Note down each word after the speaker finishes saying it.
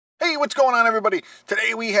Hey, what's going on, everybody?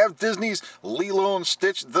 Today we have Disney's Lilo and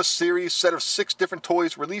Stitch, the series set of 6 different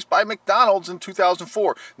toys released by McDonald's in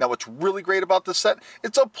 2004. Now, what's really great about this set,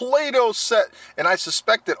 it's a Play-Doh set, and I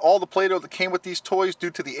suspect that all the Play-Doh that came with these toys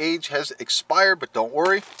due to the age has expired, but don't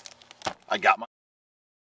worry, I got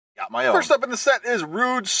my own. First up in the set is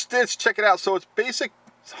Rude Stitch. Check it out. So it's basic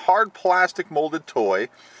hard plastic molded toy.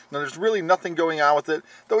 Now, there's really nothing going on with it,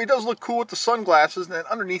 though he does look cool with the sunglasses, and then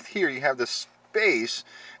underneath here you have this base,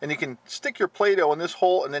 and you can stick your Play-Doh in this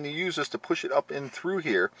hole, and then you use this to push it up in through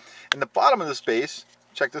here. In the bottom of this base,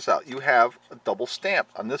 check this out, you have a double stamp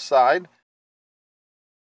on this side.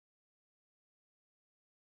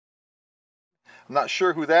 I'm not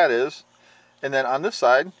sure who that is. And then on this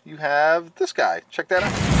side, you have this guy. Check that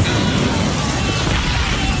out.